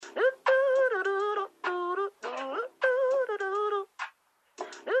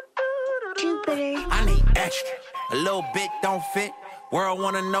extra. A little bit don't fit. World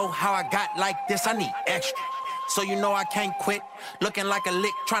wanna know how I got like this. I need extra. So you know I can't quit. Looking like a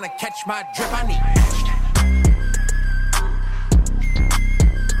lick, trying to catch my drip. I need extra.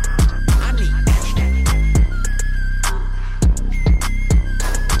 I need extra.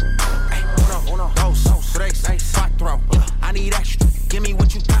 Hey, uno, dos, tres, cuatro. I need extra. Give me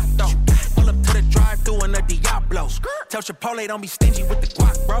what you got though. Pull up to the drive-thru in the Diablos. Tell Chipotle don't be stingy with the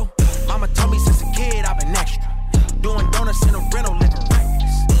guac, bro. Mama told me since a kid I've been extra. Doing donuts in a rental, living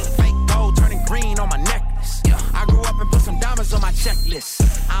reckless. Fake gold turning green on my necklace. I grew up and put some diamonds on my checklist.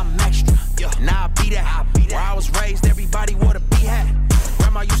 I'm extra, now I be that. Where I was raised, everybody wore the B-hat.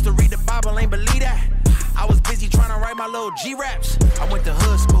 Grandma used to read the Bible, ain't believe that. I was busy trying to write my little G-raps. I went to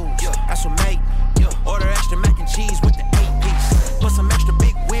hood school, that's what made me. Order extra mac and cheese with the 8-piece. Put some extra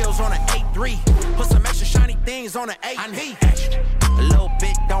big wheels on an 8-3. Put some extra shiny things on an 8. I need extra. A little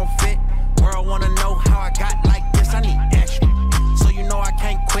bit don't fit. World wanna know how I got like this. I need extra. So you know I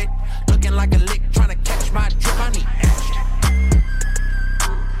can't quit. Looking like a lick, trying to catch my drip. I need extra.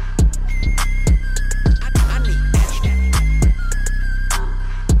 I need extra.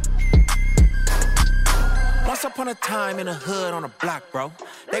 Once upon a time in the hood on a block, bro,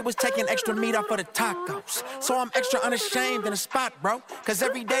 they was taking extra meat off of the tacos. So I'm extra unashamed in the spot, bro. Cause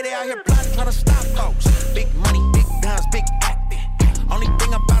every day they out here plotting, trying to stop folks. Big money, big guns, big acting. Only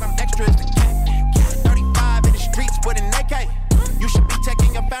thing about them extra is the captain. 35 in the streets with an AK. You should be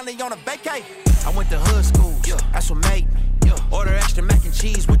taking your family on a vacay. I went to hood school, that's what made me. Order extra mac and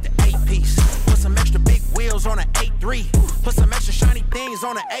cheese with the 8-piece. Put some extra big wheels on an 8-3. Put some extra shiny things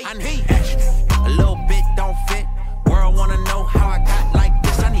on an 8. I need extra. A little bit don't fit. World wanna know how I got like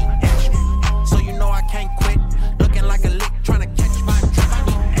this. I need extra. So you know I can't quit. Looking like a lick, trying to catch my drip. I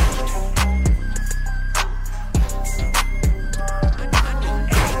need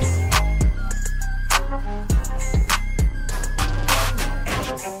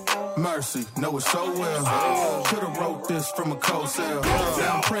Mercy, know it so well. Could've wrote this from a cold cell.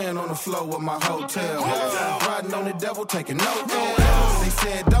 Now I'm praying on the floor of my hotel. Riding on the devil, taking no L's. They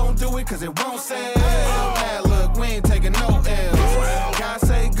said don't do it cause it won't sell. Now look, we ain't taking no L's. God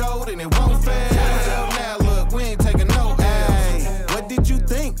say go, then it won't fail. Now look, we ain't taking no L's. What did you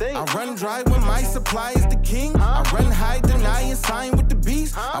think? I run dry when my supply is the king. I run high, deny, and sign with the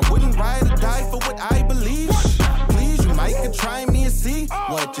beast. I wouldn't ride or die for what I believe. Please, you might could try me and see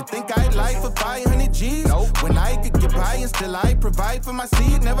what you think I'd like for 500 G's. When I could get by and still I provide for my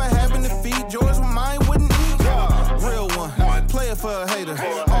seed. Never having to feed yours when mine wouldn't eat. Real one, play it for a hater.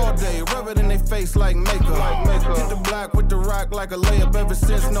 All day, rub it in their face like makeup. Hit the block with the rock like a layup. Ever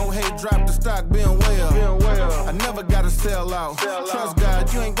since no hate dropped, the stock been well. I never gotta sell out. Trust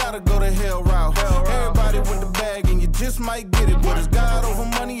God, you ain't gotta go the hell route. Everybody with the bag and you just might get it. But it's God over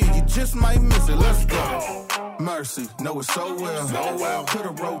money and you just might miss it. Let's go. Mercy, know it so well.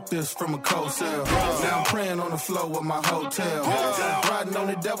 Could've wrote this from a cold cell. Now I'm praying on the floor of my hotel. Riding on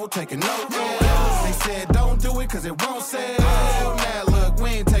the devil, taking no L's. They said don't do it cause it won't sell. Now look, we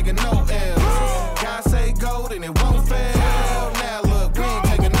ain't taking no L's. God say go, then it won't fail. Now look, we ain't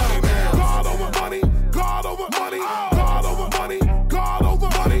taking no L's. God over money, God over money, God over money, God over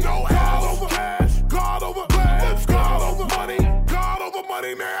money, God over cash, God over plans, God over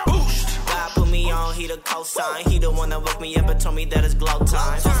money now. On, he the cosign, he the one that woke me up and told me that it's glow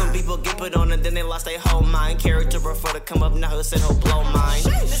time. So some people get put on and then they lost their whole mind. Character prefer to come up now, he'll say he'll blow mine.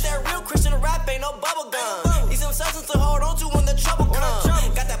 This that real Christian rap, ain't no bubble gum. Need some substance to hold on to when the trouble comes.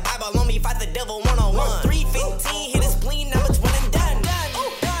 Got that Bible on me, fight the devil one-on-one. 315, hit his spleen, now it's one and done.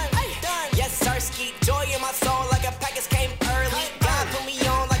 Yes, sir, ski joy in my soul like a package came early. God put me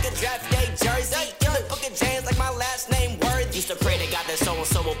on like a draft day jersey. In the book of James like my last name Worthy. Used to pray to God that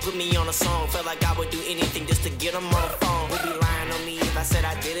so-and-so will put me on a song. Felt like I would do anything just to get him on the phone. Would be lying on me if I said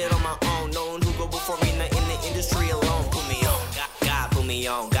I did it on my own. No one who go before me in the industry alone. Put me on, God put me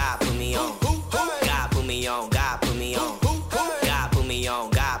on, God put me on. God put me on, God put me on. God put me on,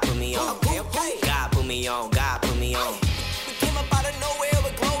 God put me on. God put me on, God put me on. We came up out of nowhere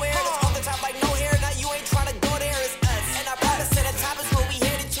with glow hair. That's all the time like no hair. Now you ain't trying to go there, it's us. And I promise that the top is where we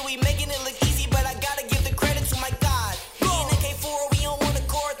headed to. We making it look easy, but I gotta give the credit to my God. Me and the K4, we on one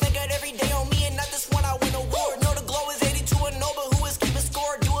accord. Thank God every day on me and not this one I win award. Know the glow is 82 and no, but who is keeping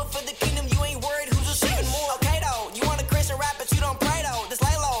score? Do it for the kingdom, you ain't worried who's just sleeping more. Okay though, you want a Christian rap, but you don't pray though. Just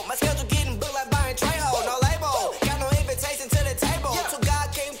lay low, my schedule getting booked like buying Trejo. No label, got no invitation to the table. So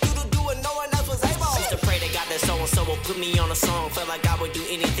God came through to do what no one else was able. Used to pray to God that so-and-so will put me on a song. Felt like I would do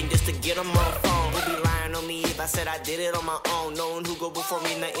anything just to get him on the phone. Would be lying on me if I said I did it on my own. No one who go before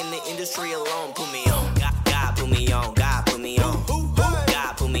me, not in the industry alone. Put me on, God put me on, God put me on.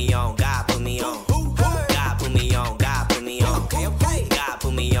 God put me on, God put me on. God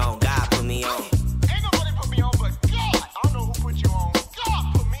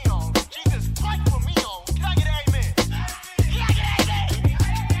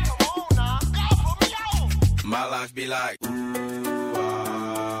like,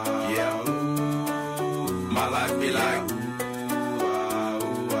 yeah. My life be like,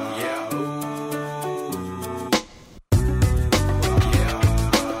 yeah.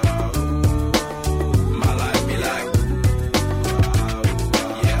 My life be like,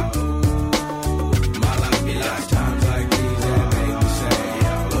 yeah. My life be like times like these that make me say,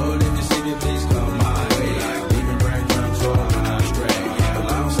 yeah. Lord, if you see me, please come my way. Like leaving breadcrumbs for when I stray. Yeah,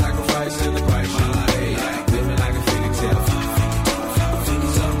 well, I'm sacrificing the price. My life be like living like a fairy tale.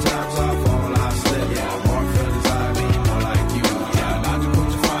 Sometimes I fall, I slip. Yeah, I'm more feelings I need more like you. Yeah, not to put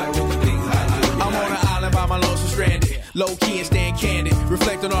your fire with the things I do. I'm on an island by my lonesome stranded. Low key and staying candid.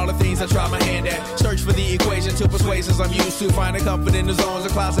 Reflect on all the things I try my hand at. Search for the equation to persuasions I'm used to. Finding comfort in the zones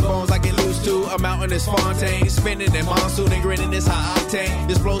of closet bones I get loose to. A mountain is Fontaine. Spinning in monsoon and grinning is high octane.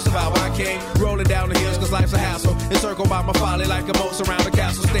 Explosive how I came. Rolling down the hills cause life's a hassle. Encircled by my folly like a moat around the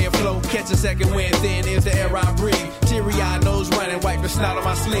castle. Stay afloat. Catch a second wind. Thin is the air I breathe. Teary-eyed nose running. Wipe the snot on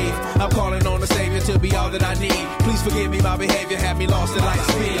my sleeve. I'm calling on the Savior to be all that I need. Please forgive me, my behavior had me lost in light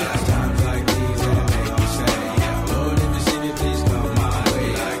speed. Times like these that make me say, yeah. Lord, if you see me, please come my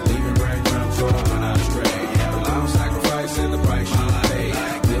way. Like leaving breadcrumbs for when I stray. Yeah, well, I'm sacrificing the price you pay.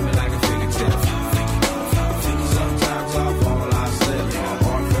 Like living like a fairy tale. Sometimes I fall, I slip. Yeah,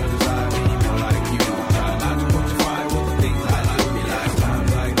 more feelings I need more like you. Try not to put your fire with the things I do. Be like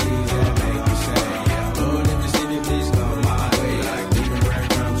times like these that make me say, yeah. Lord, if you see me, please come my way. Like leaving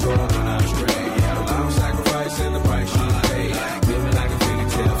breadcrumbs for when I stray. Yeah, well, I'm sacrificing the price you pay. Like living like a fairy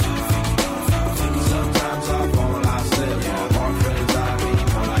tale. Sometimes I fall, I slip. Yeah, more feelings I need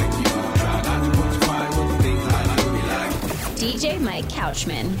more like you. Try not to put your fire with the things I do. Be like DJ Mike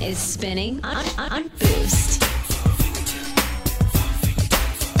Couchman is spinning on Boost.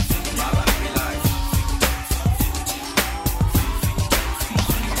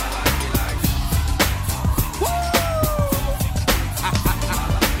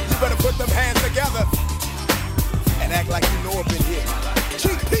 You better put them hands together and act like you know up in here.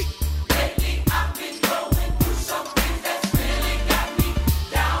 Cheek peek.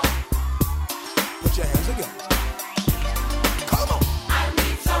 Put your hands together. Come on. I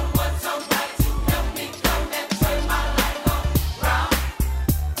need someone, somebody to help me come and turn my life around.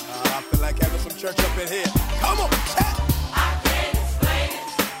 I feel like having some church up in here. Come on, chat. I can't explain it.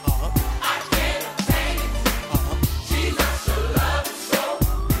 I can't obtain it. Jesus, your love is so,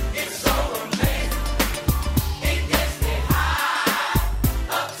 it's so amazing. It gets me high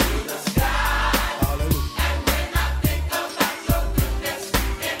up to the sky. Hallelujah. And when I think about your goodness,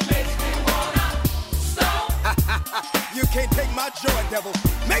 it makes me wanna stone. You can't take my joy, devil.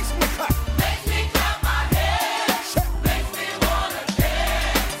 Makes me clap. Makes me clap my hands. Check. Makes me wanna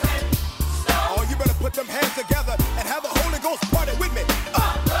dance and stone. Oh, you better put them hands together and have a Holy Ghost party with me.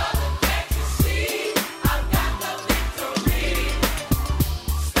 Brother, can't you see? I've got the victory.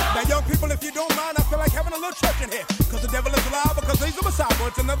 Now, young people, if you don't mind, I feel like having a little church in here. Because the devil is alive, because he's a Messiah, but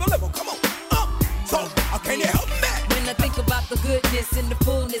it's another level. Come on. So, can you help me? When I think about the goodness and the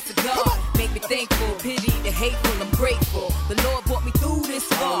fullness of God, make me thankful, pity the hateful, I'm grateful. The Lord brought me through this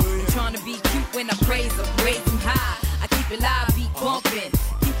far. I'm trying to be cute when I praise Him, raise Him high. I keep it live, beat bumping,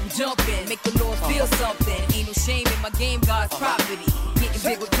 keep Him jumping, make the Lord feel something. Ain't no shame in my game, God's property. Getting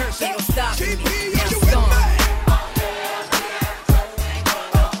big with church, ain't no stopping me. Now Are you it's with on. me?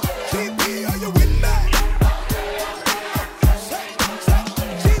 GP, are you with me?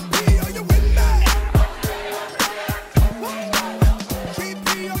 GP, are you with me? GP,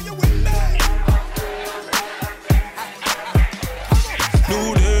 are you with me? New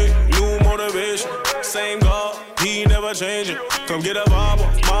day, new motivation. Same God, He never changing. Come get a vibe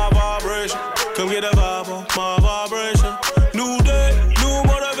off my vibration. Come get a vibe off my vibration. New day, new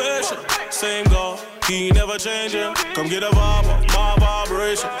motivation. Same God, He never changing. Come get a vibe off my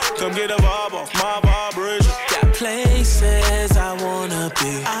vibration. Come get a vibe off my vibration. Got places I wanna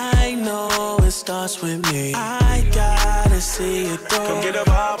be. I know it starts with me. I gotta see it through. Come get a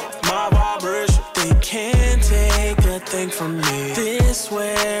vibe off my vibration. They can't take a thing from me. This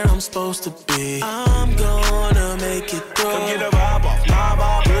where I'm supposed to be. I'm gonna make it through. Come get a vibe off my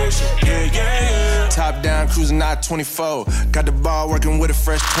vibration. Yeah, yeah, yeah. top down, cruising out 24. Got the ball working with a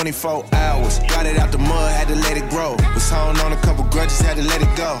fresh 24 hours. Got it out the mud, had to let it grow. Was holding on a couple grudges, had to let it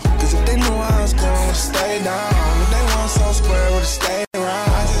go. Cause if they knew I was going, would've stayed down. If they want so square, would've stayed around.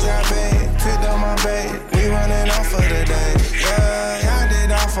 I just got paid, picked up my bait. We running off for the day. Yeah, I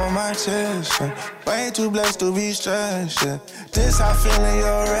did off on my chest. Yeah. Way too blessed to be stressed. Yeah. This how feeling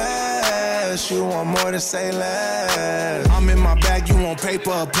your rest. You want more to say less. I'm in my bag, you want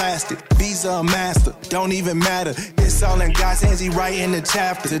paper or plastic. Visa or master, don't even matter. It's all in God's hands, He writing the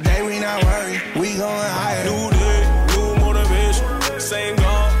chapter. Today we not worried, we going higher. New day, Same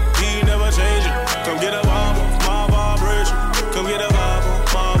God, He never changing. Come get a vibe on my vibration. Come get a vibe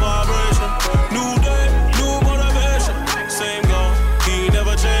on my vibration. New day, new motivation. Same God, He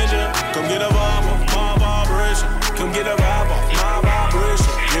never changing. Come get a vibe on my vibration. Come get a vibe on my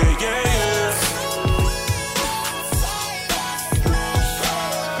vibration. Yeah, yeah, yeah.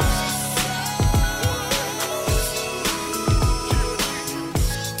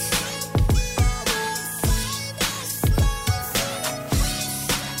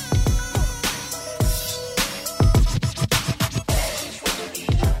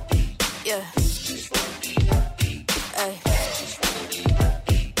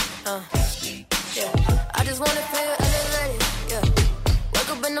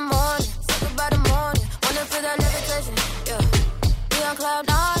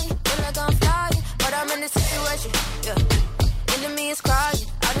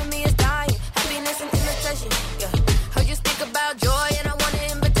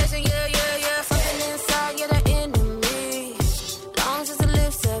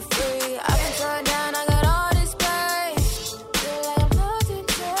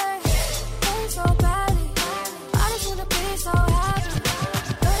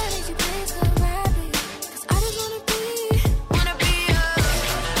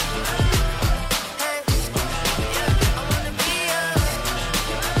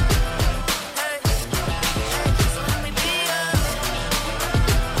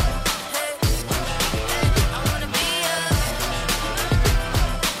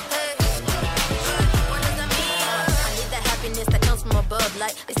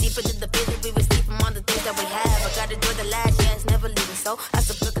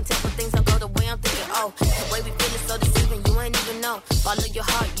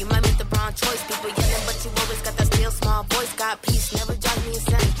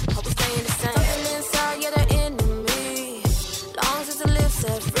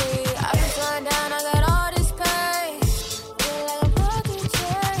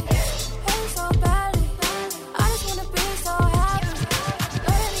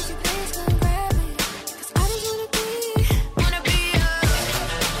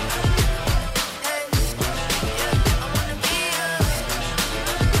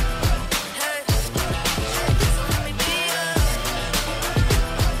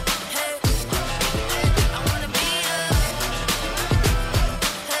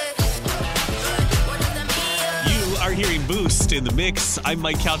 In the mix. I'm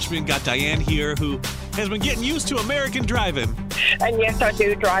Mike Couchman, got Diane here, who has been getting used to American driving. And yes, I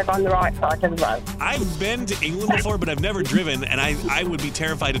do drive on the right side of the road. I've been to England before, but I've never driven, and I would be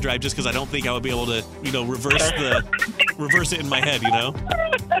terrified to drive just because I don't think I would be able to, reverse it in my head,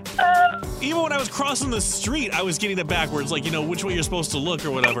 Even when I was crossing the street, I was getting it backwards, like, which way you're supposed to look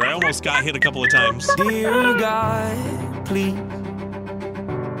or whatever. I almost got hit a couple of times. Dear God, please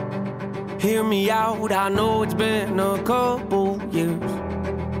hear me out. I know it's been a couple years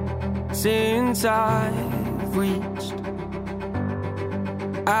since I've reached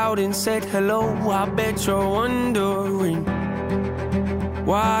out and said hello. I bet you're wondering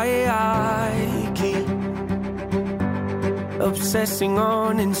why I keep obsessing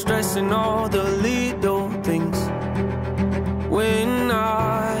on and stressing all the little things when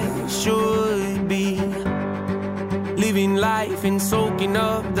I should be living life and soaking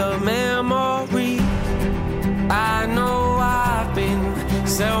up the memories. I know I've been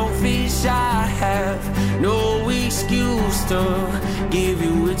selfish, I have no excuse to give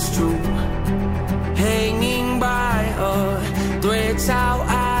you it's true. Hanging by a thread's how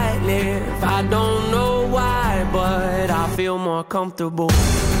I live. I don't know why, but I feel more comfortable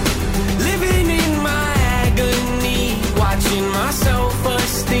living in my agony, watching my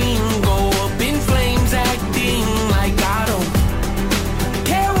self-esteem go up in flames, acting like I don't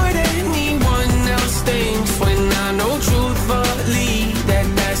care what anyone else thinks, when I know truthfully that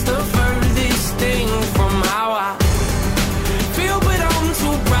that's the furthest thing from how I feel. But I'm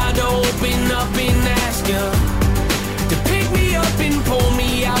too proud to open up and ask you to pick me up and pull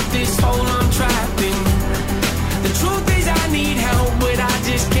me out this hole I'm trapped in. The truth is I need help, but I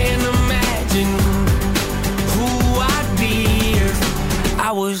just can't imagine who I'd be if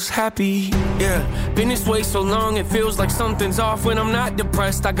I was happy. Yeah, been this way so long it feels like something's off when I'm not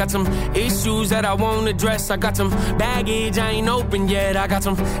depressed. I got some issues that I won't address. I got some baggage I ain't open yet. I got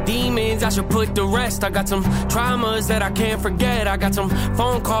some demons I should put to rest. I got some traumas that I can't forget. I got some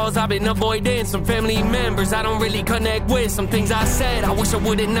phone calls I've been avoiding, some family members I don't really connect with, some things I said I wish I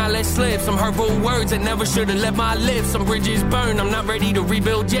would've not let slip, some hurtful words that never should've left my lips, some bridges burned I'm not ready to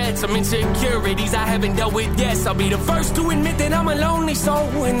rebuild yet, some insecurities I haven't dealt with yet. I'll be the first to admit that I'm a lonely soul,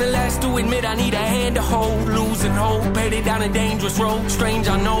 and the last to admit I need a hand to hold. Losing hope, headed down a dangerous road. Strange,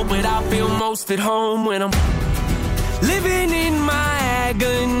 I know, but I feel most at home when I'm living in my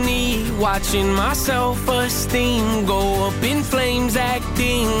agony, watching my self-esteem go up in flames,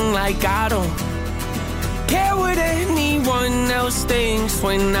 acting like I don't care what anyone else thinks,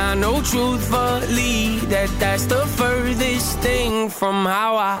 when I know truthfully that that's the furthest thing from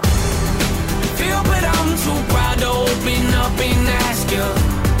how I feel. But I'm too proud to open up and ask you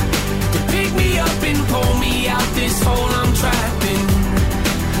to pick me up and pull me out this hole I'm trapped in.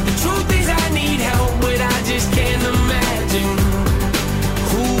 The truth is I need help, but I just can't imagine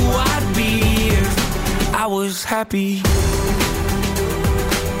who I'd be if I was happy.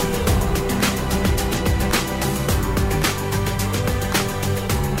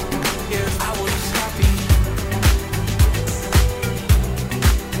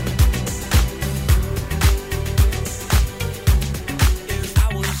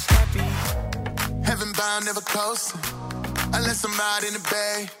 Never coasting unless I'm out in the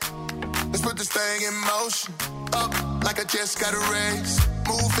bay. Let's put this thing in motion. Up like I just got a raise.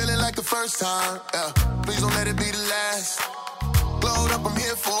 Move feeling like the first time. Yeah, please don't let it be the last. Glowed up, I'm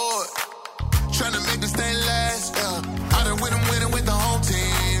here for it. Trying to make this thing last. Yeah, I done winning with the home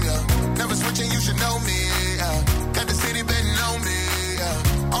team. Yeah, never switching, you should know me. Yeah, got the city betting on me.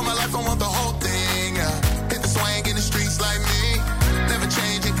 Yeah, all my life I want the whole thing. Yeah, hit the swing in the streets like me. Never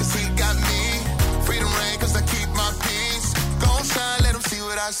changing 'cause he got me. Freedom reign 'cause I keep my peace. Gon' shine, let them see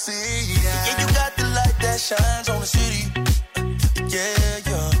what I see. Yeah, you got the light that shines on the city. Yeah,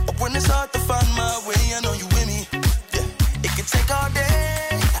 yeah. But when it's hard to find my way, I know you with me. Yeah, it can take all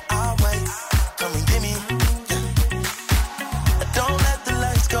day. I'll wait. Come and get me. Yeah. Don't let the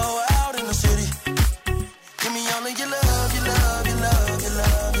lights go out in the city. Give me all of your love, your love, your love, your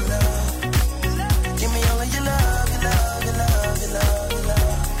love, your love. Give me all of your love, your love, your love, your love, your love.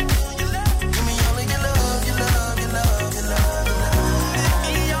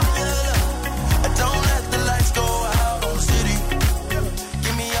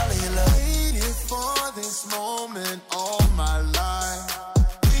 Moment all my life,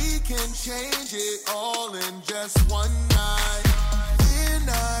 we can change it all in just one night. We're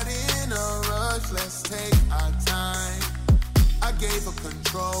not in a rush, let's take our time. I gave her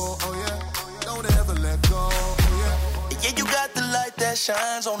control, oh yeah, don't ever let go, oh yeah. Yeah, you got the light that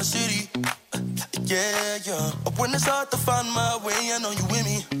shines on the city. Yeah, yeah. But when it's hard to find my way, I know you with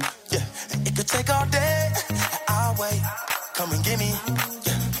me. Yeah, it could take all day. I'll wait. Come and get me.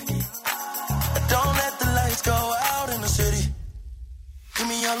 Yeah. Don't let the lights go out in the city. Give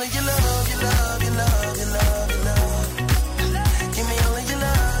me all of your love, your love, your love, your love, your love. Give me all of your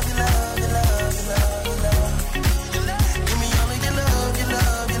love, your love, your love, your love, your love. Give me all of your love, your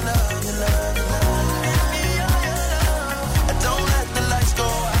love, your love, your love, your love. Give me all your love. Don't let the lights go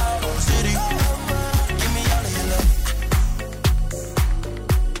out in the city. Give me all of your love.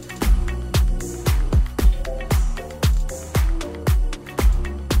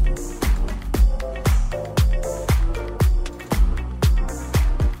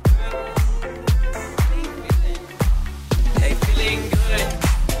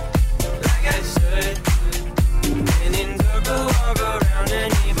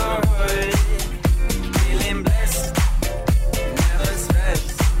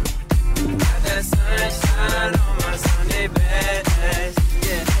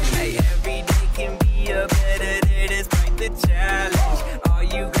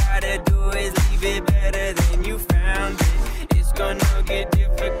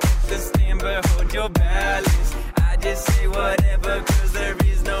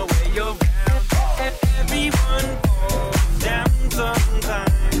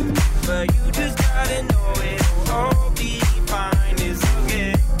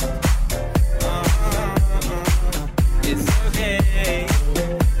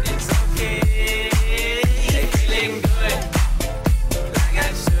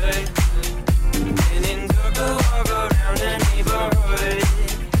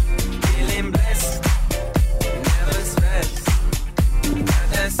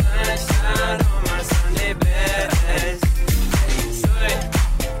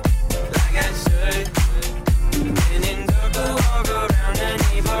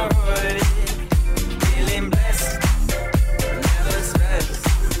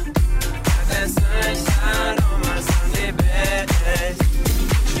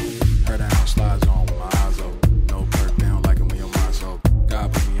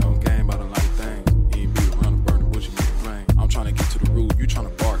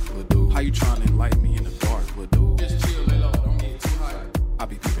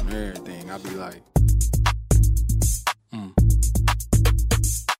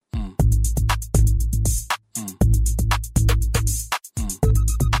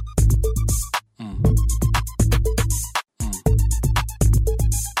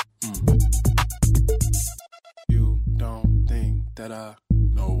 that I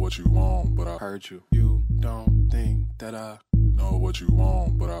know what you want, but I heard you. You don't think that I know what you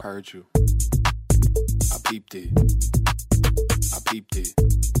want, but I heard you. I peeped it. I peeped it.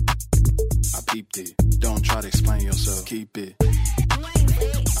 I peeped it. Don't try to explain yourself. Keep it.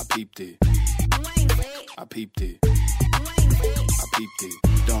 I peeped it. I peeped it. I peeped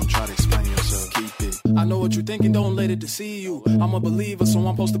it. Don't try to explain yourself. Keep it. I know what you're thinking, don't let it deceive you. I'm a believer, so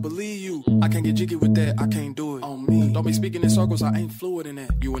I'm supposed to believe you. I can't get jiggy with that, I can't do it on me. Don't be speaking in circles, I ain't fluid in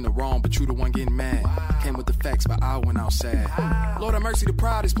that. You in the wrong, but you the one getting mad. Came with the facts, but I went out sad. Lord have mercy, the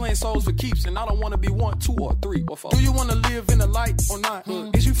pride is playing souls for keeps, and I don't wanna be 1, 2, or 3, or 4. Do you wanna live in the light or not?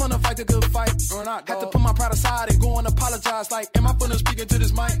 Is you finna fight the good fight or not? Have to put my pride aside and go and apologize. Like, am I finna speak into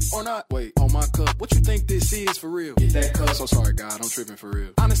this mic or not? Wait, on my cup, what you think this is for real? Get that cup. So sorry, God, I'm tripping for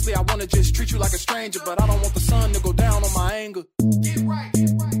real. Honestly, I wanna just treat you like a stranger, but I don't want the sun to go down on my anger. Get right, get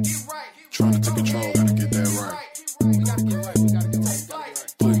right, get right. Trying to take control, gotta get that right. We gotta get right, we gotta get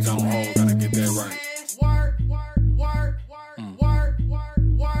right. Putting down hold, gotta get that right. Work, work, work, work, work, work,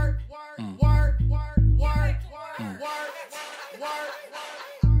 work, work, work, work.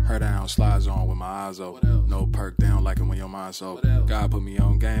 Her down, slides on with my eyes open. No perk, they don't like it when your mind's open. God put me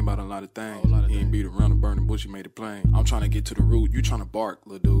on game about a lot of things. He ain't beat around the burning bush, he made it plain. I'm trying to get to the root, you trying to bark,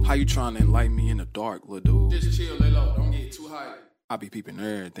 little dude. How you trying to enlighten me in the dark, little dude? Just chill, lay low, don't get too high. I be peeping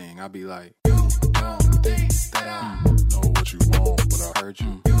everything, I be like, you don't think that I know what you want, but I heard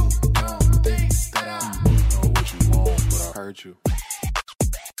you. You don't think that I know what you want, but I heard you.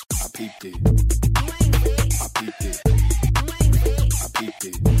 I peeped it. I peeped it. I peeped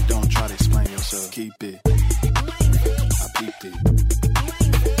it. Don't try to explain yourself. Keep it. I peeped it.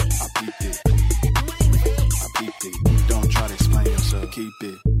 I peeped it. I peeped it. Don't try to explain yourself. Keep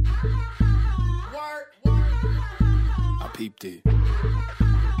it. I peeped it.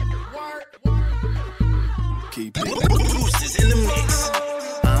 Keep it. Boost is in the mix.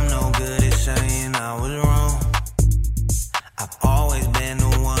 I'm no good at saying I was wrong. I've always been the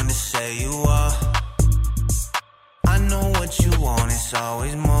one to say you are. I know what you want, it's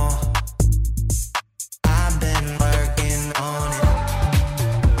always more. I've been working on it.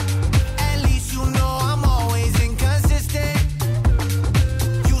 At least you know I'm always inconsistent.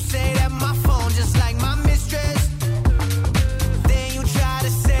 You say that my phone just like my mistress. Then you try to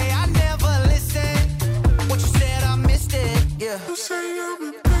say I never listened. What you said, I missed it, yeah. You say I'm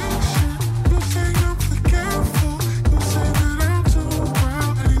impatient. You say I'm forgetful. You say that I'm too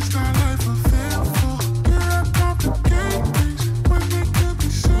wild. At least I life a fearful. Yeah, I complicate things when they could be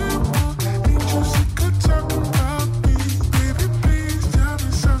simple. Ain't you sick of talking about me? Baby, please tell me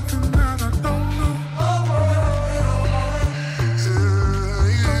something that I don't know.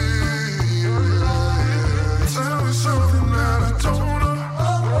 Tell me something that I don't know.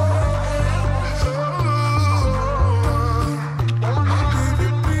 Baby,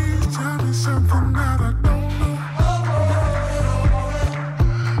 please tell me something that I don't know.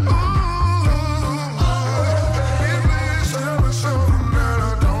 Please tell me something that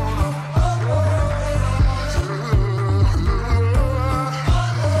I don't know.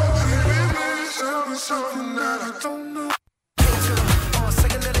 Please tell me something that I don't know.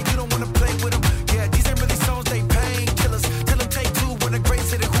 Second letter, you don't wanna play with them. Yeah, these ain't really songs, they painkillers. Tell them take two when the great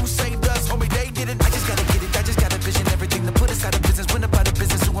said it. Who saved us? Homie, they didn't. I just gotta get it. I just got a vision. Everything to put us out of business. Win about the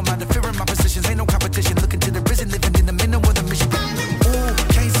business. Who am I to fear in my positions? Ain't no competition. Looking to the prison, living in the middle of the mission. Ooh,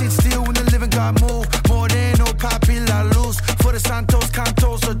 can't sit still when the living God move. More than no copy, la luz. For the Santos,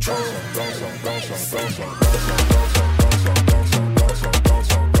 Cantos, the truth.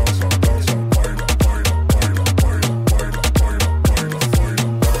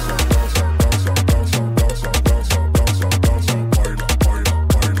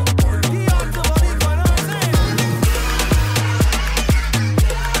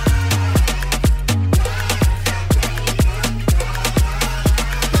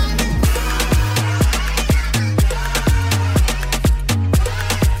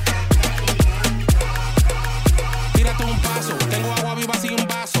 Tírate un paso, tengo agua viva sin un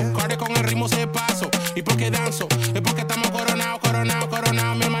vaso. Corre con el ritmo se paso. ¿Y por qué danzo? Es porque estamos coronados, coronados,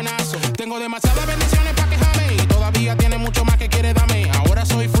 coronados, mi hermanazo. Tengo demasiadas bendiciones para quejarme y todavía tiene mucho más que quiere darme. Ahora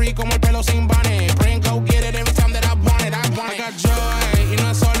soy free como el pelo sin bane. Pray and go get it every time that I want it, I want it. I got joy, y no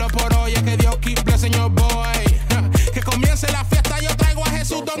es solo por hoy, es que Dios keep blessing your boy. Que comience la fiesta, yo traigo a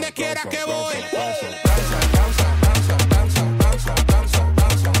Jesús donde quiera que voy. Danza, danza, danza, danza, danza, danza,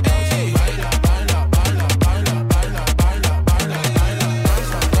 danza. Ey, baila, baila, baila, baila, baila, baila, baila, baila.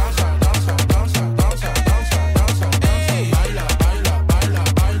 Danza, danza, danza, danza, danza, danza, danza.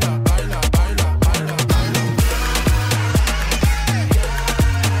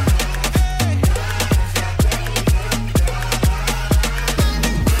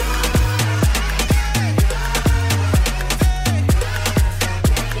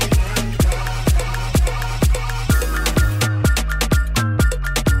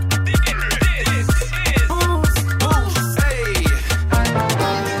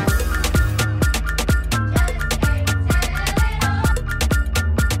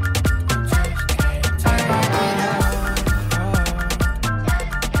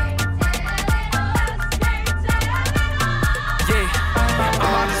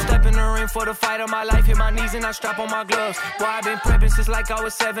 for the fight of my life, hit my knees and I strap on my gloves. Boy, I've been prepping since like I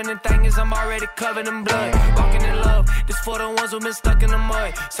was 7, and thing is I'm already covered in blood. Walking in love, this for the ones who been stuck in the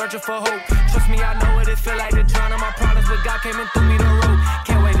mud, searching for hope. Trust me, I know what it feel like to drown in my problems, but God came and threw me the rope.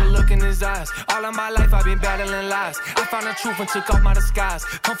 Can't wait to look in his eyes. All of my life I've been battling lies. I found the truth and took off my disguise.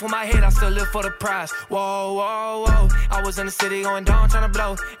 Come for my head, I still live for the prize. Whoa, whoa, whoa. I was in the city going down, trying to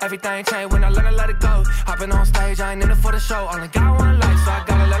blow. Everything changed when I learned to let it go. Hopping on stage, I ain't in it for the show. Only got one life, so I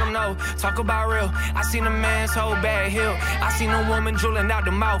gotta let him know. Talk about real. I seen a man's whole bad hill. I seen a woman drooling out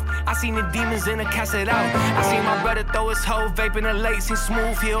the mouth. I seen the demons in the cast it out. I seen my brother throw his whole vape in the lake. Seen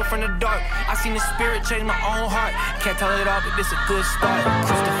smooth heal from the dark. I seen the spirit change my own heart. Can't tell it all, but this a good start.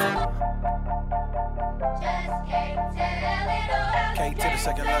 Christopher. K to the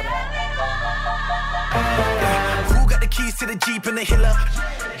second letter. Who got the keys to the Jeep and the Hiller?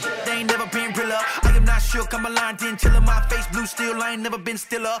 They ain't never been realer. I am not shook, I'm a line chiller. My face blue still, I ain't never been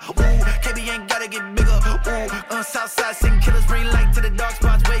stiller. Ooh, KB ain't gotta get bigger. Ooh, Southside sing killers, bring light to the dark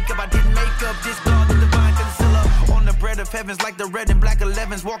spots. Wake up, I didn't make up, just God the divine concealer. On the bread of heavens like the red and black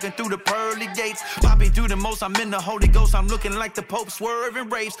 11s, walking through the pearly gates. Popping through the most, I'm in the Holy Ghost. I'm looking like the Pope swerving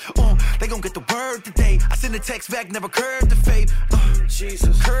raves. They gon' get the word today. I send a text back, never curved the fate.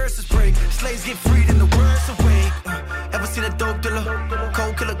 Jesus, curses break, slaves get freed and the words awake. Ever seen a dope dealer?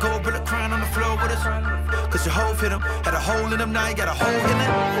 Cold killer, gold brother crying on the floor with us. Cause your hoe hit him, had a hole in him, now you got a hole in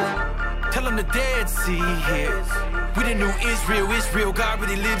it. Tell him the dead see here. We the new Israel, God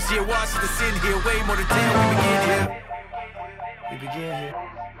really lives here. Watch the sin here, way more than 10. We begin here. We begin here.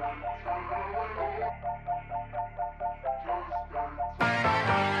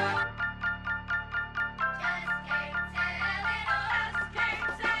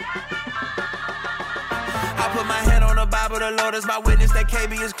 I put my hand on the Bible, the Lord is my witness that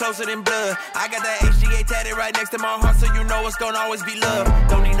KB is closer than blood. I got that HGA tatted right next to my heart, so you know it's gonna always be love.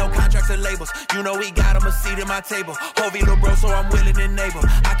 Don't need no contracts or labels, you know we got him a seat at my table. Hovey little bro, so I'm willing and able.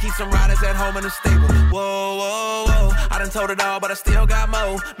 I keep some riders at home in the stable. Whoa, whoa, whoa, I done told it all, but I still got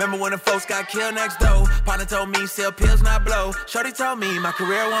more. Remember when the folks got killed next door? Partner told me sell pills, not blow. Shorty told me my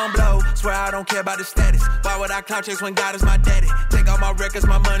career won't blow. Swear I don't care about the status. Why would I clout chase when God is my daddy? Take all my records,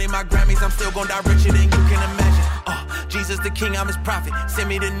 my money, my Grammys, I'm still gon' die richer than you can imagine. Jesus the king, I'm his prophet. Send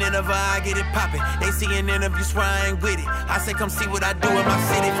me to Nineveh, I get it poppin'. They see an interview, swear I ain't with it. I say come see what I do in my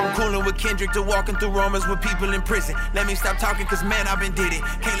city. From cooling with Kendrick to walking through Romans with people in prison. Let me stop talking cause man, I've been did it.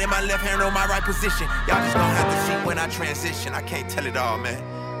 Can't let my left hand know my right position. Y'all just gon' have to see when I transition. I can't tell it all, man.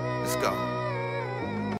 Let's go.